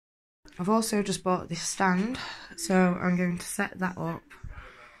I've also just bought this stand, so I'm going to set that up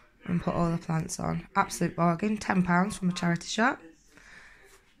and put all the plants on. Absolute bargain, £10 from a charity shop.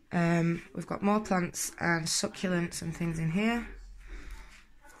 We've got more plants and succulents and things in here.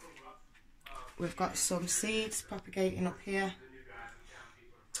 We've got some seeds propagating up here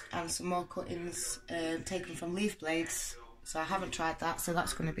and some more cuttings taken from leaf blades. So I haven't tried that, so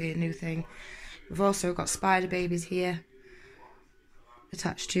that's going to be a new thing. We've also got spider babies here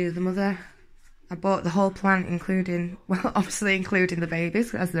attached to the mother. I bought the whole plant, including, well, obviously including the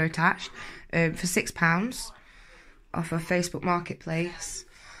babies as they're attached, for £6 off of Facebook Marketplace.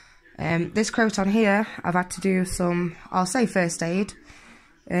 This croton here, I've had to do some, I'll say first aid.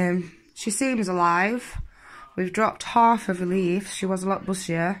 She seems alive. We've dropped half of a leaf. She was a lot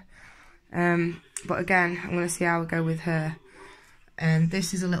buskier. But again, I'm going to see how we go with her.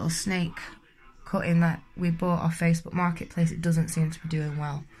 This is a little snake cutting that we bought off Facebook Marketplace. It doesn't seem to be doing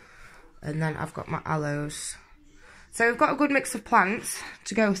well. And then I've got my aloes. So we've got a good mix of plants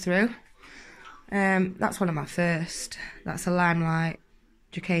to go through. That's one of my first. That's a Limelight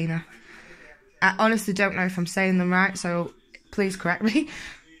Jacana. I honestly don't know if I'm saying them right, so please correct me.